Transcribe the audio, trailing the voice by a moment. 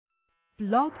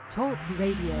Blog Talk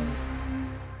Radio.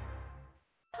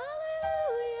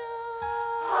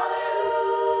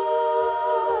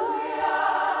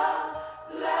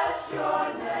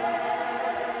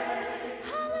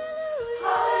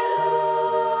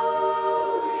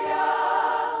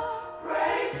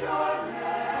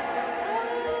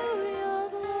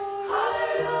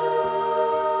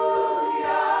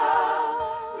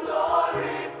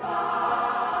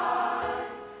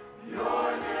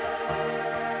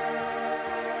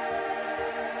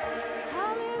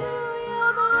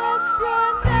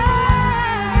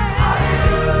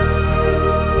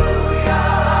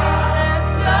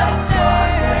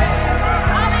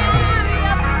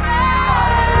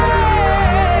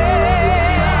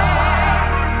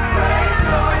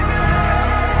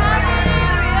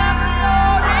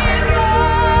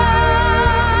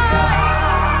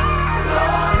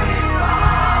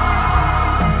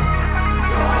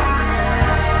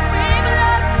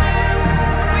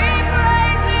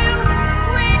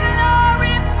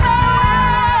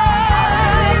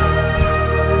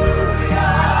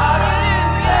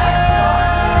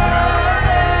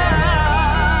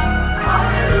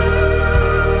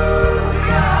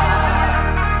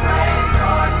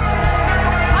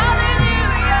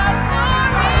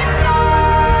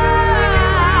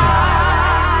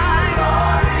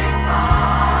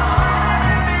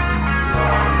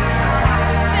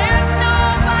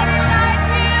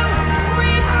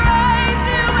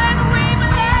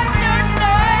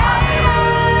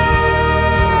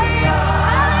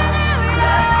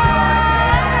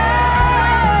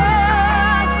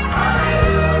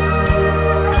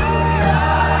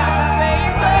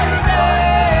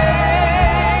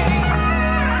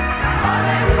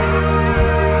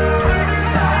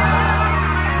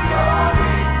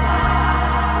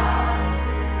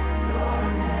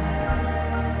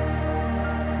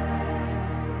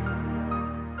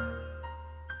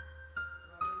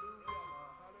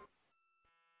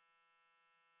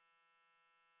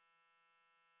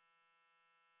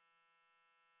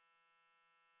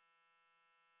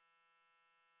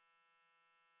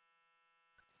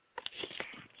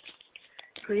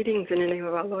 Greetings in the name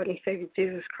of our Lord and Savior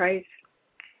Jesus Christ,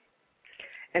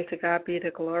 and to God be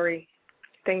the glory.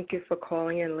 Thank you for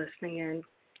calling and listening and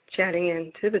chatting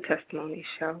in to the Testimony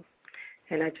Show.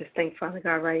 And I just thank Father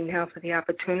God right now for the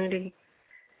opportunity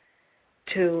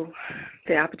of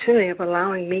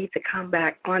allowing me to come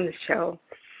back on the show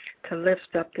to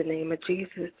lift up the name of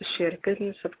Jesus, to share the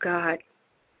goodness of God,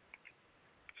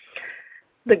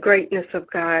 the greatness of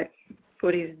God,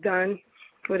 what He's done,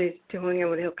 what He's doing, and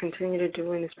what He'll continue to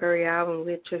do in this very hour. And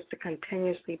we're just to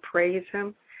continuously praise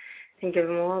Him and give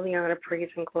Him all the honor, praise,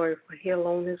 and glory, for He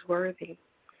alone is worthy.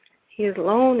 He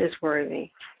alone is worthy.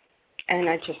 And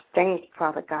I just thank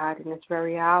Father God in this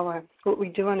very hour. What we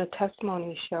do on the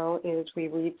Testimony Show is we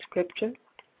read Scripture,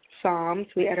 Psalms,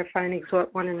 we edify and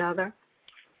exhort one another.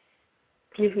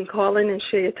 You can call in and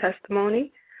share your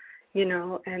testimony,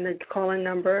 and the call-in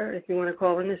number, if you want to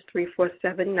call in, is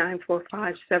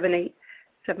 347-945-7871.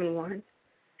 And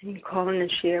you can call in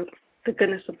and share the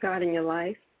goodness of God in your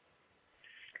life.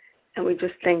 And we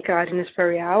just thank God in this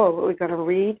very hour. What we're going to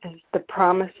read is the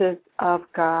promises of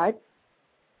God.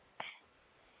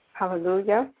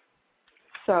 Hallelujah.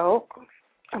 So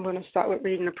I'm going to start with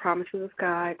reading the promises of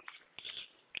God,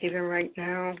 even right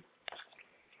now.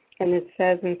 And it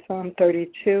says in Psalm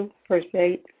 32, verse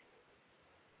 8,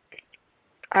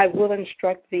 I will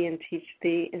instruct thee and teach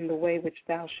thee in the way which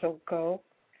thou shalt go.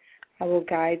 I will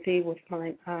guide thee with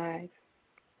mine eyes.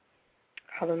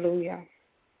 Hallelujah.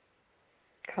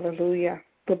 Hallelujah.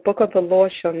 The book of the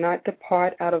Lord shall not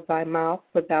depart out of thy mouth,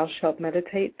 but thou shalt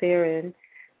meditate therein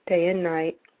day and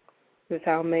night, that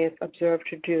thou mayest observe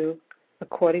to do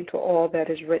according to all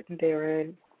that is written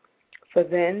therein. For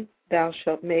then thou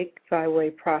shalt make thy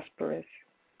way prosperous,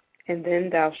 and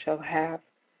then thou shalt have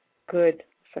good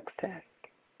success.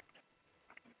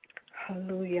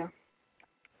 Hallelujah.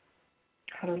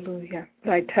 Hallelujah.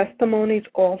 Thy testimonies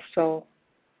also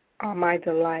are my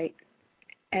delight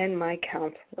and my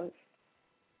counselors.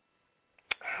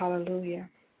 Hallelujah.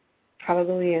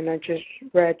 Hallelujah. And I just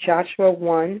read Joshua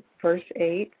 1, verse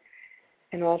 8,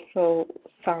 and also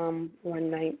Psalm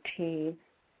 119,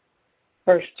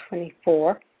 verse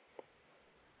 24.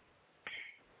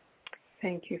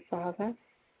 Thank you, Father.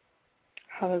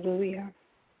 Hallelujah.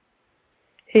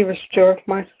 He restoreth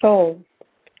my soul.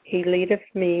 He leadeth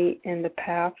me in the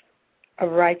path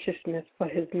of righteousness for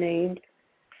His name's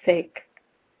sake.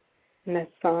 And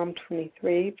that's Psalm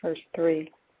 23, verse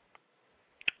 3.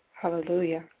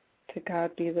 Hallelujah. To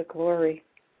God be the glory.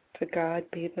 To God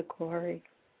be the glory.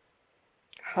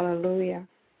 Hallelujah.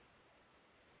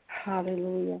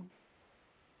 Hallelujah.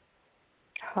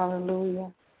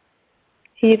 Hallelujah.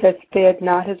 He that spared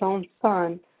not his own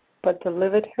Son, but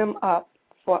delivered him up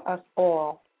for us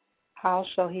all, how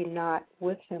shall he not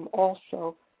with him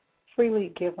also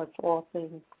freely give us all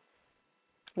things?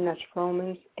 And that's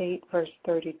Romans 8, verse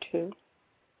 32.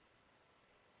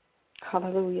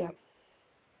 Hallelujah.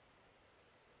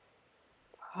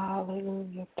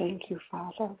 Hallelujah. Thank you,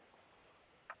 Father.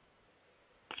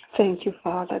 Thank you,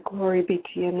 Father. Glory be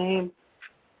to your name.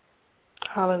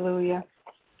 Hallelujah.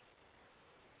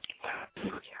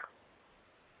 Hallelujah.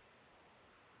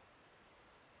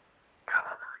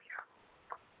 Hallelujah.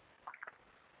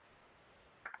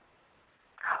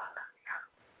 Hallelujah.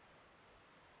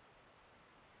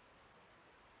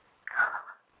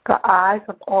 The eyes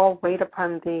of all wait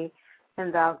upon thee,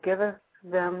 and thou givest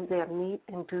them their meat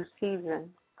in due season.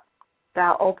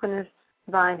 Thou openest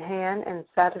thine hand and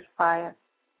satisfiest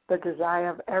the desire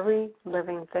of every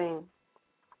living thing.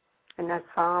 And that's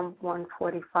Psalm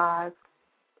 145.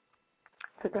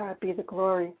 To God be the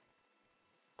glory.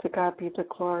 To God be the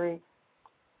glory.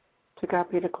 To God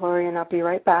be the glory, and I'll be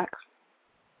right back.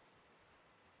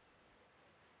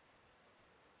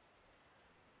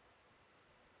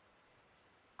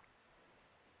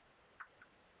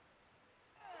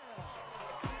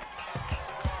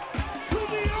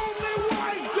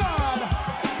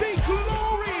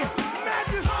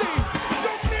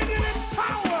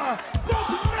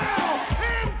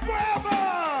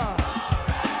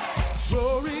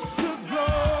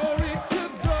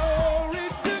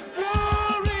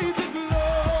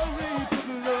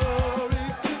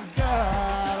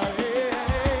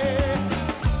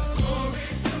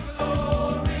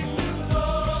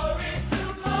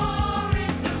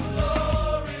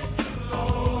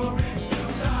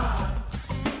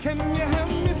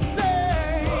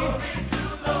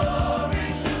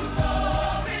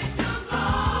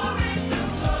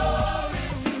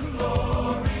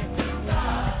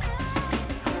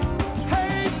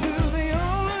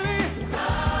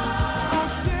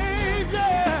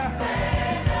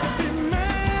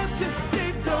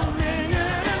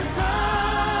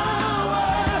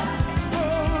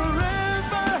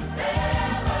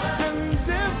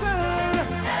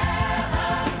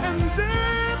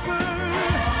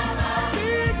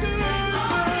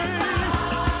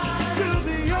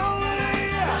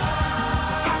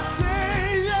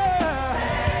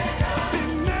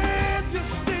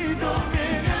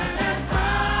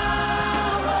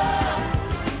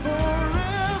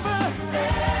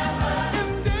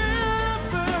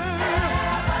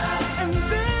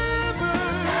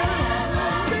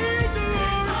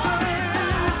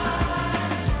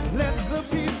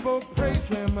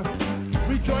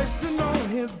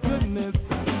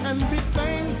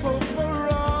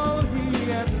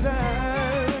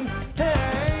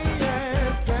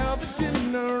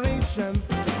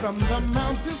 From the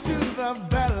mountains to the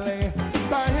valley,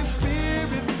 by his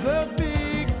spirit the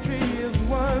victory is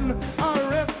won.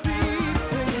 RFC,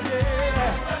 sing it,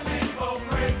 yeah. The people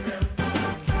praise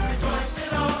him, rejoice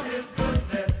in all his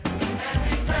goodness, and be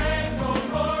thankful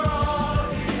for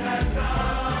all he has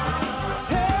done.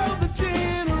 Tell the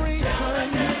generation,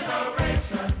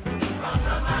 from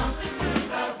the mountains to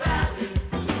the valley,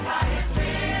 by his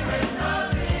spirit the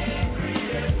victory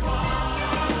is won.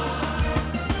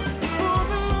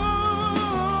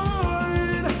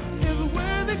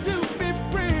 To be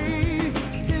praised.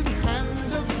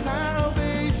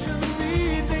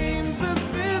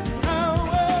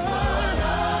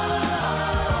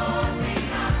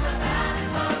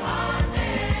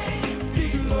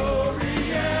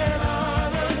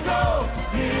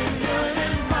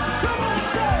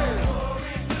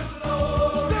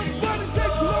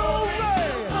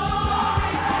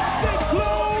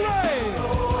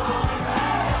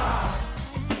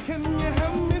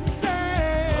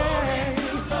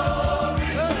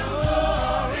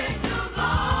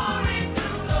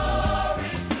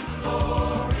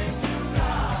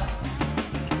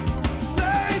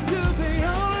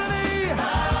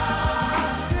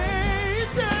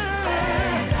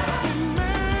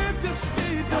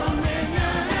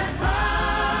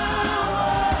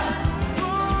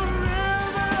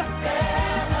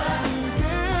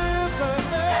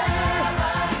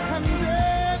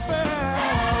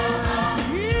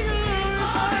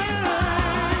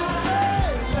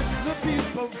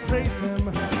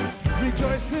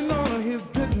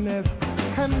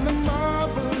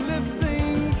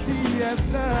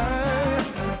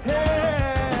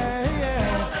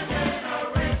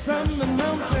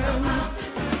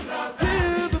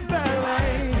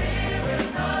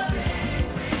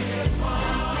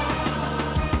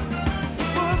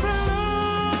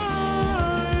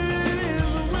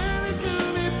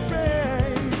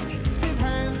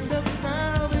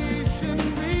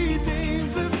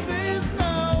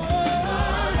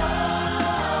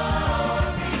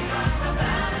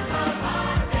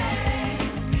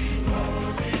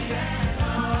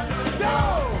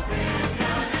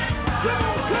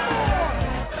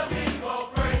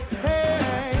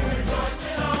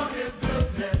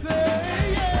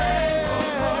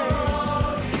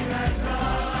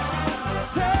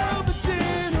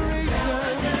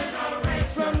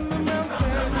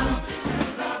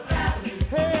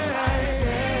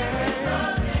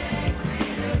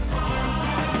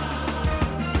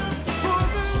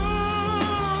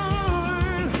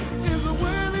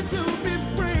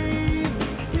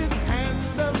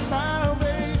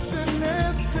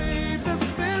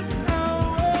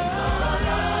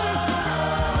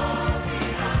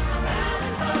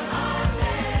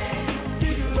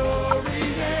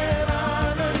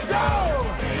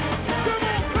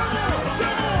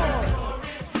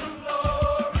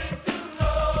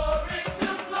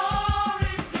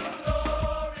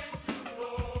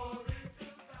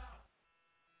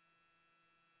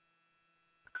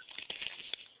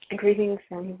 Greetings,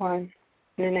 everyone.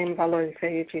 In the name of our Lord and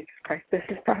Savior, Jesus Christ. This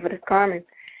is Prophetess Carmen,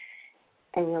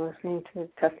 and you're listening to the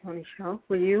Testimony Show,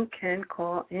 where you can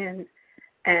call in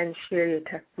and share your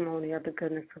testimony of the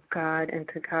goodness of God, and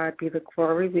to God be the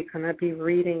glory. We're going to be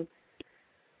reading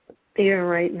here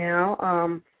right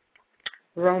now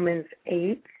Romans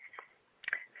 8.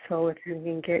 So if you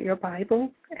can get your Bible,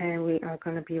 and we are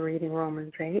going to be reading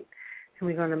Romans 8, and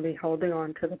we're going to be holding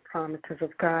on to the promises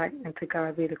of God, and to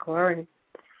God be the glory.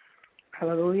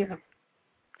 Hallelujah.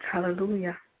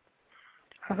 Hallelujah.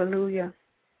 Hallelujah.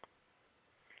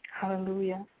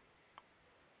 Hallelujah.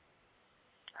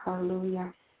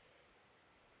 Hallelujah.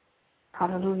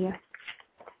 Hallelujah.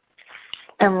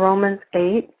 In Romans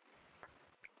 8,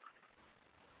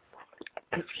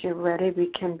 if you're ready, we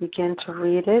can begin to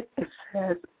read it. It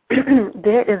says,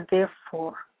 there is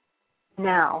therefore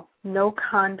now no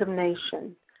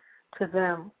condemnation to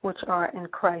them which are in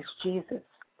Christ Jesus,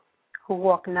 who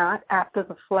walk not after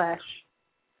the flesh,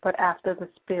 but after the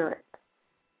Spirit.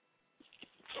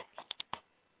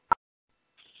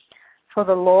 For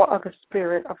the law of the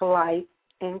Spirit of life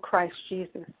in Christ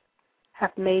Jesus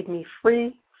hath made me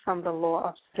free from the law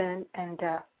of sin and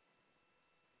death.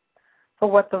 For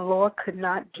what the law could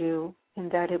not do, in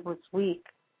that it was weak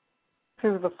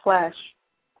through the flesh,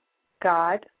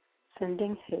 God,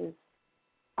 sending his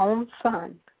own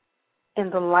Son in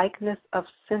the likeness of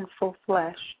sinful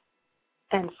flesh,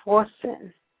 and for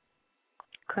sin,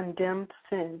 condemned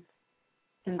sin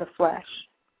in the flesh,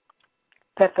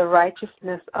 that the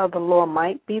righteousness of the law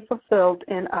might be fulfilled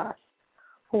in us,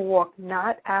 who walk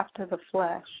not after the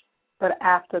flesh, but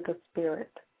after the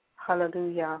Spirit.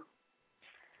 Hallelujah.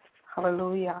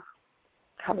 Hallelujah.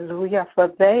 Hallelujah.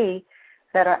 For they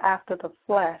that are after the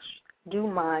flesh do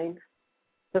mind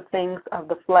the things of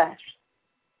the flesh,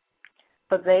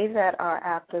 but they that are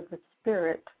after the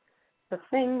Spirit, the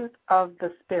things of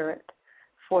the Spirit.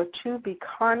 For to be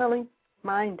carnally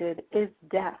minded is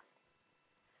death,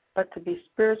 but to be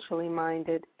spiritually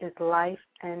minded is life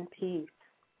and peace.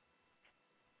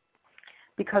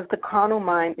 Because the carnal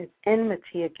mind is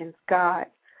enmity against God,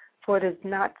 for it is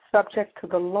not subject to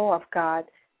the law of God,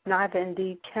 neither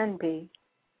indeed can be.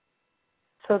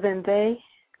 So then they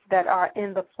that are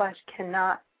in the flesh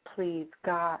cannot please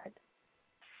God.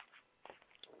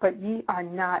 But ye are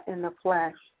not in the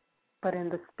flesh, but in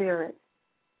the Spirit.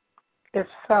 If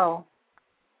so,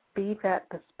 be that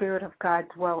the Spirit of God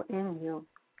dwell in you.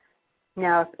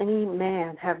 Now if any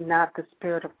man have not the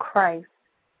Spirit of Christ,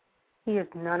 he is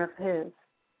none of his.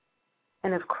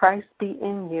 And if Christ be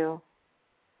in you,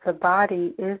 the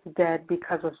body is dead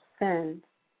because of sin,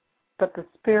 but the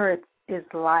Spirit is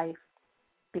life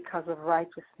because of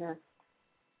righteousness.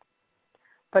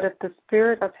 But if the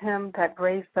Spirit of him that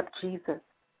raised up Jesus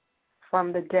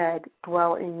from the dead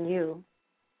dwell in you,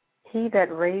 he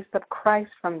that raised up Christ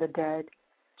from the dead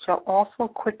shall also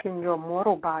quicken your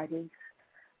mortal bodies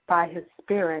by his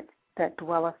Spirit that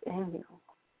dwelleth in you.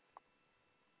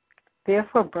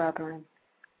 Therefore, brethren,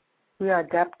 we are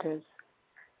debtors,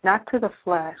 not to the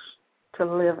flesh, to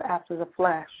live after the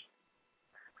flesh.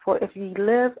 For if ye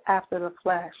live after the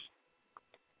flesh,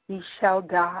 ye shall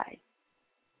die.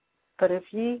 But if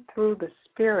ye through the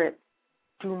Spirit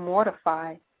do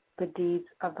mortify the deeds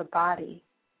of the body,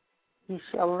 ye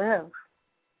shall live.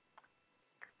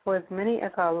 For as many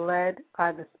as are led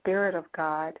by the Spirit of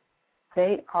God,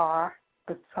 they are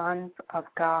the sons of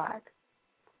God.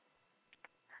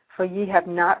 For ye have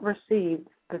not received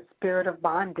the spirit of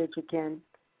bondage again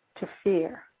to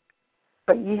fear,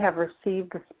 but ye have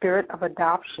received the Spirit of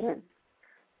adoption,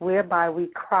 whereby we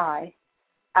cry,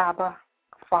 Abba,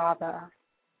 Father.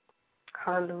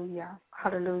 Hallelujah,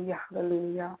 hallelujah,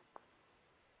 hallelujah.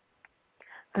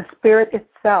 The Spirit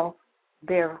itself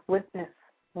bears witness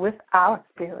with our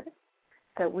spirit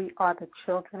that we are the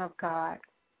children of God,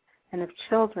 and if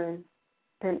children,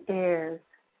 then heirs,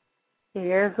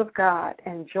 heirs of God,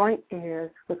 and joint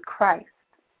heirs with Christ.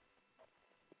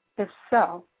 If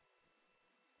so,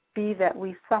 be that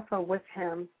we suffer with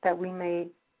him, that we may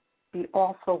be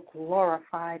also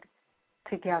glorified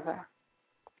together.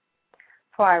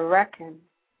 For I reckon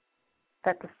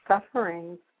that the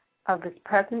sufferings of this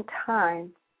present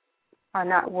time are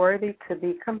not worthy to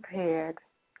be compared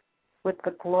with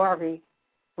the glory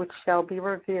which shall be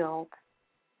revealed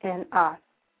in us.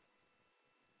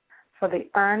 For the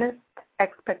earnest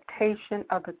expectation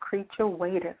of the creature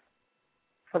waiteth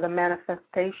for the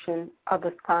manifestation of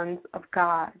the sons of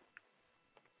God.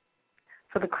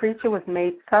 For the creature was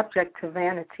made subject to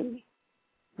vanity,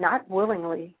 not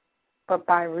willingly, but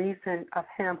by reason of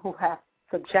him who hath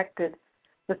subjected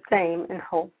the same in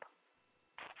hope.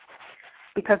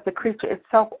 because the creature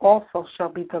itself also shall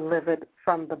be delivered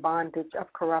from the bondage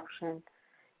of corruption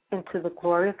into the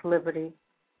glorious liberty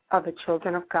of the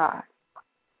children of God.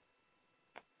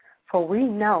 For we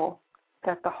know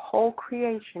that the whole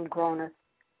creation groaneth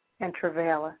and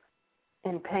travaileth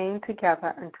in pain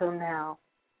together until now.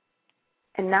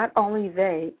 And not only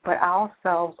they, but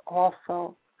ourselves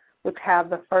also, which have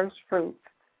the first fruits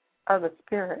of the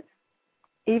Spirit,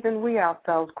 even we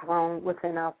ourselves groan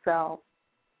within ourselves,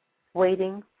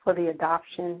 waiting for the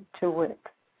adoption, to wit,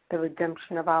 the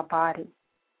redemption of our body.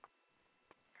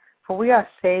 For we are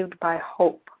saved by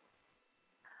hope.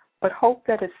 But hope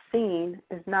that is seen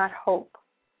is not hope.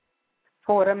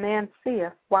 For what a man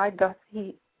seeth, why doth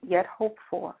he yet hope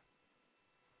for?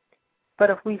 But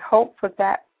if we hope for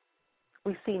that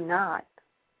we see not,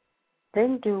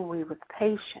 then do we with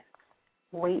patience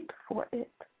wait for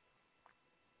it.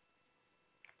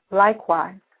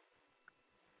 Likewise,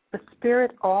 the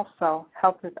Spirit also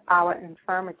helpeth our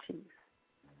infirmities,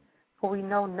 for we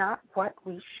know not what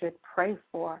we should pray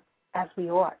for as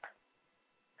we ought,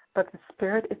 but the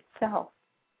Spirit itself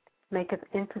maketh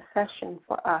intercession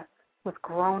for us with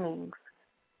groanings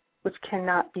which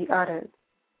cannot be uttered.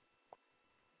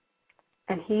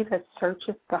 And he that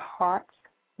searcheth the hearts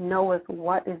knoweth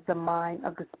what is the mind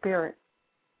of the Spirit,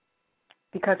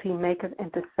 because he maketh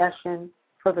intercession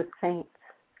for the saints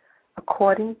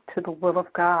according to the will of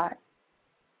God.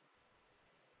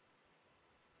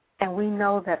 And we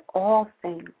know that all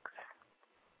things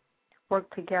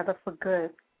work together for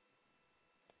good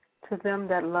to them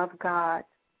that love God,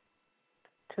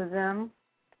 to them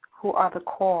who are the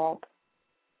called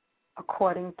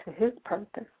according to his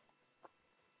purpose.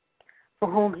 For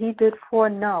whom he did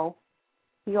foreknow,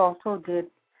 he also did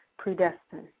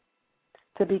predestine,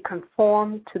 to be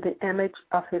conformed to the image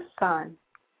of his Son,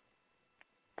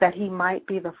 that he might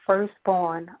be the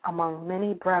firstborn among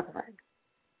many brethren.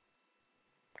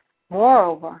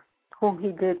 Moreover, whom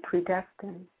he did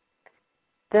predestine,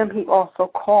 them he also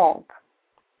called,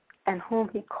 and whom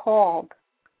he called,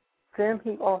 them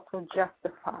he also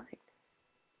justified,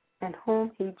 and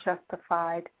whom he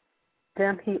justified,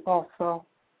 them he also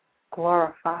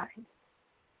glorified.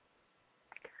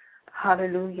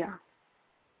 Hallelujah.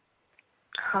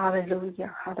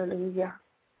 Hallelujah. Hallelujah.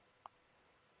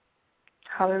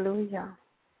 Hallelujah.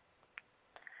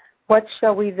 What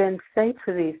shall we then say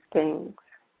to these things?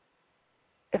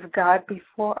 If God be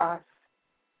for us,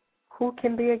 who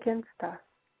can be against us?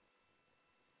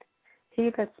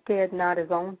 He that spared not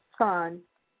his own Son,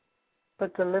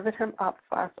 but delivered him up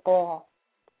for us all,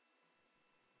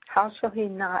 how shall he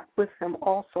not with him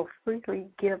also freely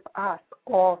give us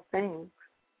all things?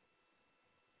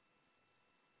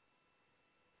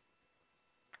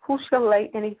 Who shall lay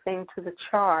anything to the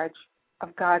charge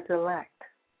of God's elect?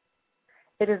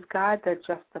 It is God that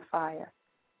justifieth.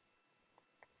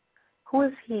 Who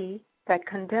is he that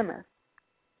condemneth?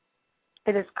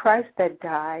 It is Christ that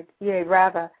died, yea,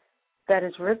 rather, that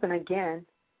is risen again,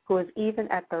 who is even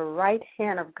at the right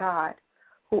hand of God,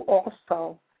 who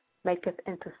also maketh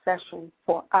intercession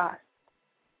for us.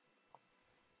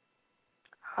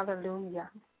 Hallelujah.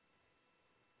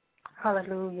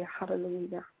 Hallelujah.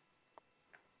 Hallelujah.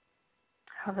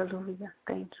 Hallelujah.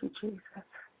 Thank you, Jesus.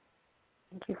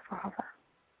 Thank you, Father.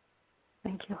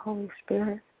 Thank you, Holy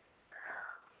Spirit.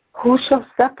 Who shall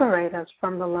separate us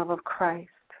from the love of Christ?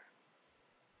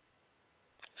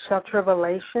 Shall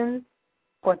tribulation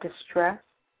or distress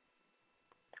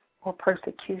or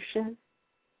persecution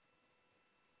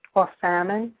or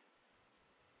famine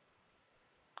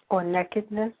or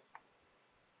nakedness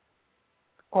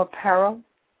or peril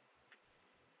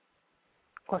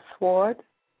or sword?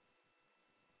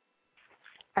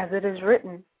 As it is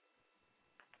written,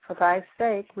 for thy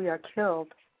sake we are killed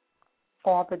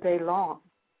all the day long.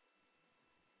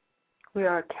 We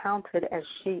are accounted as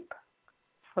sheep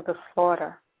for the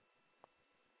slaughter.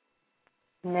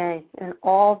 Nay, in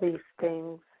all these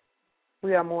things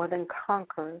we are more than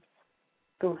conquerors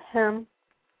through him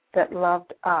that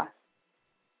loved us.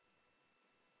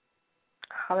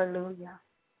 Hallelujah.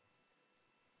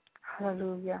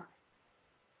 Hallelujah.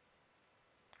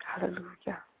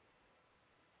 Hallelujah.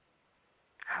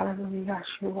 Hallelujah,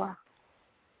 Yeshua.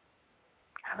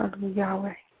 Hallelujah,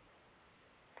 Yahweh.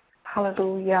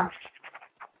 Hallelujah.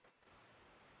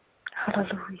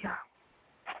 Hallelujah.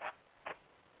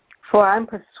 For I am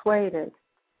persuaded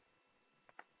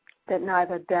that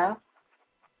neither death,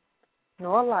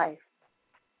 nor life,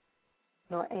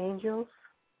 nor angels,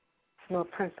 nor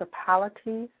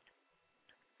principalities,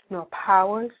 nor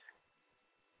powers,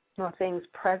 nor things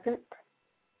present,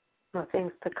 nor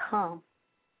things to come,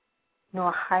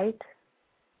 nor height,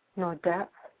 nor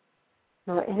depth,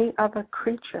 nor any other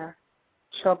creature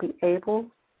shall be able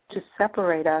to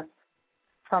separate us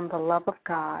from the love of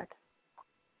God,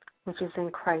 which is in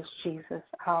Christ Jesus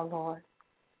our Lord.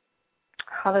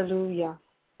 Hallelujah,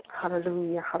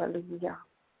 hallelujah, hallelujah,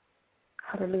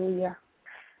 hallelujah.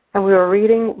 And we are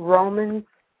reading Romans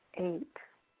 8.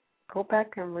 Go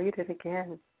back and read it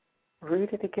again. Read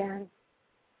it again.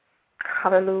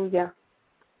 Hallelujah.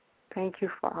 Thank you,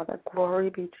 Father. Glory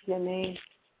be to your name.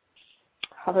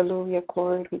 Hallelujah.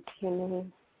 Glory be to your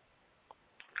name.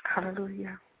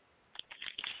 Hallelujah.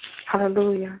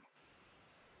 Hallelujah.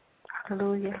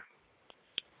 Hallelujah.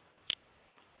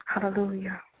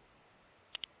 Hallelujah.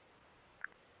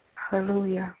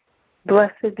 Hallelujah.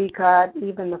 Blessed be God,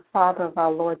 even the Father of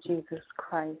our Lord Jesus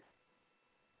Christ,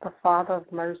 the Father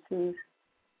of mercies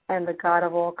and the God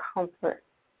of all comfort,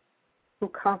 who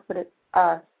comforted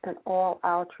us in all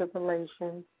our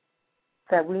tribulations,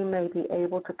 that we may be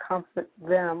able to comfort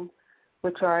them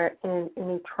which are in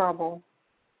any trouble,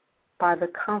 by the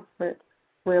comfort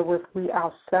wherewith we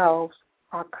ourselves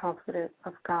are comforted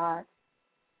of God.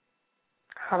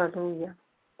 Hallelujah.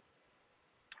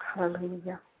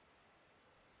 Hallelujah.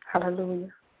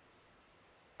 Hallelujah.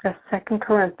 That's 2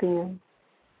 Corinthians.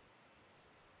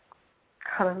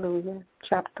 Hallelujah.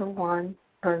 Chapter 1,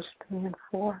 verse 3 and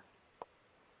 4.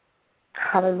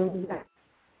 Hallelujah.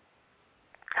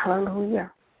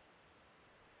 Hallelujah.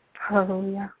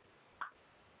 Hallelujah.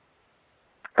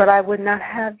 But I would not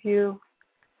have you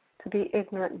to be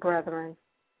ignorant, brethren,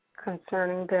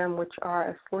 concerning them which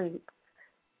are asleep,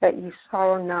 that ye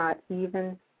sorrow not,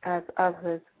 even as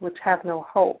others which have no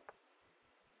hope.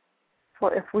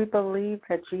 For if we believe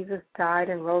that Jesus died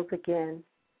and rose again,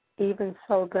 even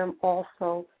so them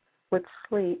also which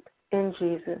sleep in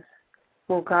Jesus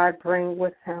will God bring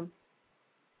with him.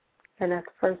 And that's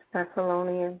 1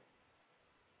 Thessalonians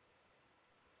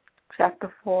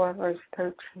chapter 4, verse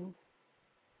 13,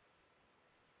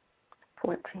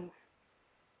 14.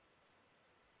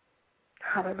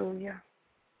 Hallelujah.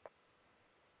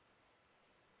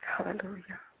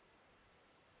 Hallelujah.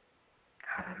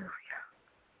 Hallelujah.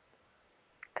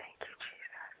 Thank you,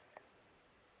 Jesus.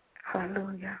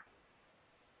 Hallelujah.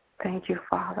 Thank you,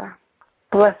 Father.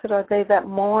 Blessed are they that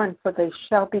mourn, for they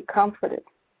shall be comforted.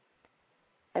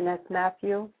 And that's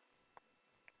Matthew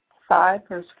 5,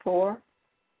 verse 4.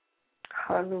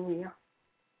 Hallelujah.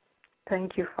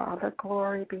 Thank you, Father.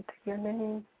 Glory be to your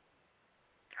name.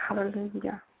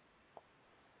 Hallelujah.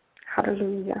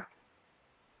 Hallelujah.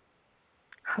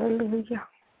 Hallelujah.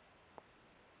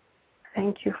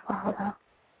 Thank you, Father.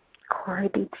 Glory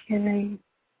be to your name.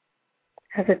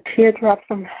 As a teardrop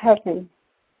from heaven,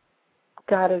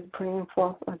 God is bringing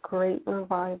forth a great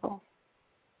revival.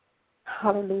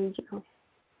 Hallelujah.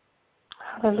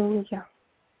 Hallelujah.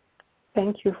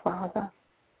 Thank you, Father.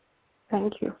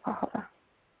 Thank you, Father.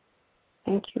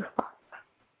 Thank you, Father.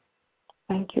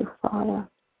 Thank you, Father.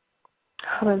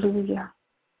 Hallelujah.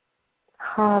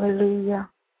 Hallelujah.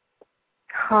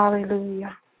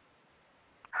 Hallelujah.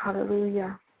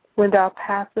 Hallelujah. When thou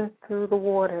passest through the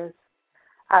waters,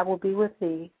 I will be with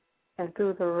thee, and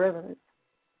through the rivers,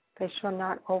 they shall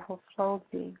not overflow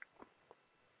thee.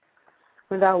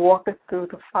 When thou walkest through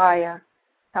the fire,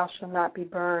 thou shalt not be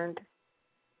burned,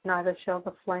 neither shall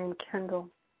the flame kindle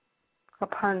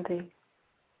upon thee.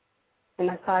 And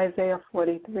that's Isaiah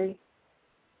 43,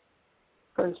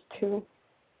 verse 2.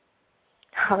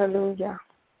 Hallelujah.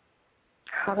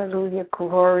 Hallelujah.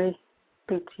 Glory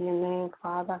be to your name,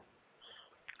 Father.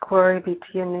 Glory be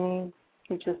to your name.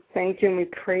 We just thank you and we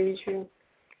praise you.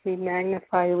 We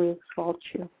magnify you. We exalt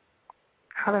you.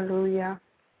 Hallelujah.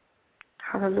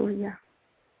 Hallelujah.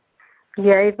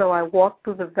 Yea, though I walk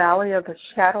through the valley of the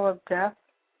shadow of death,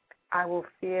 I will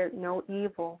fear no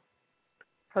evil,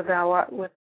 for thou art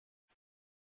with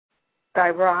thy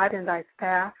rod and thy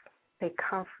staff, they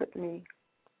comfort me.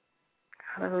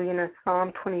 Hallelujah. And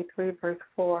Psalm 23, verse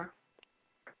 4.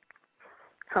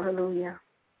 Hallelujah.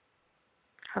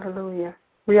 Hallelujah.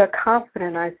 We are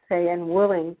confident, I say, and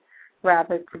willing,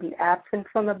 rather, to be absent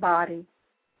from the body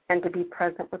and to be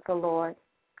present with the Lord.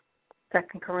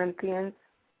 2 Corinthians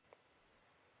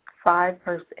 5,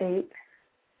 verse 8.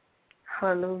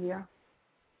 Hallelujah.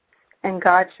 And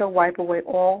God shall wipe away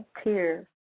all tears,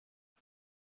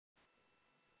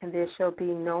 and there shall be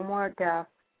no more death,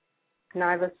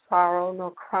 neither sorrow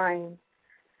nor crying,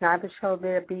 neither shall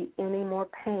there be any more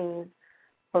pain,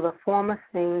 for the former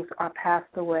things are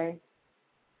passed away.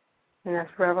 And that's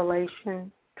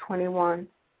Revelation 21,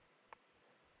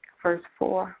 verse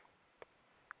 4.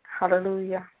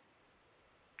 Hallelujah.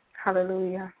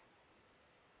 Hallelujah.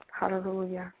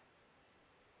 Hallelujah.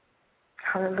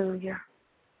 Hallelujah.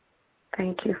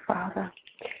 Thank you, Father.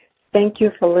 Thank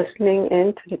you for listening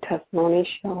in to the Testimony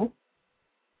Show.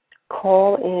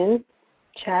 Call in,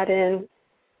 chat in,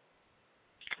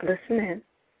 listen in,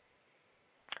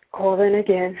 call in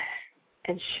again,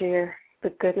 and share the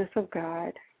goodness of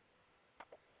God.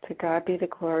 To God be the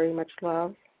glory. Much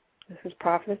love. This is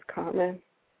Prophetess Carmen.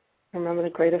 Remember the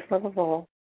greatest love of all.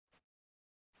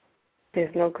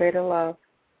 There's no greater love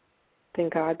than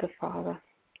God the Father,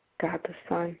 God the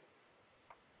Son,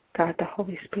 God the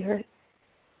Holy Spirit.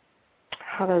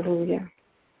 Hallelujah.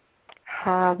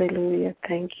 Hallelujah.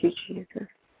 Thank you, Jesus.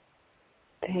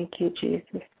 Thank you,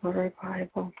 Jesus, for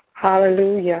revival.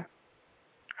 Hallelujah.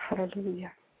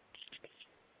 Hallelujah.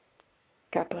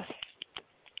 God bless.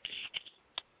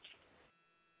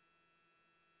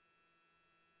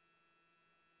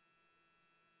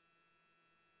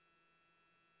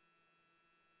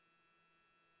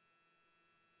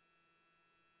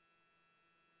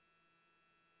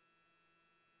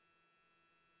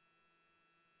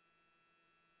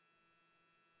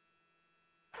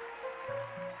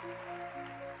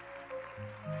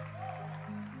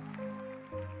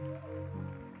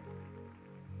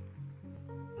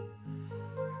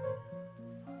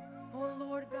 Oh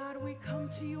Lord God, we come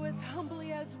to you as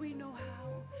humbly as we know how,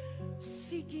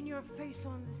 seeking your face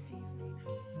on this evening.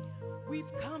 We've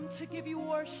come to give you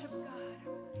worship,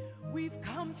 God. We've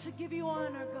come to give you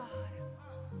honor, God.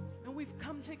 And we've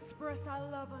come to express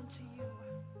our love unto you.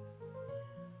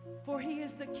 For he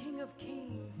is the King of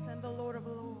kings and the Lord of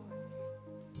lords.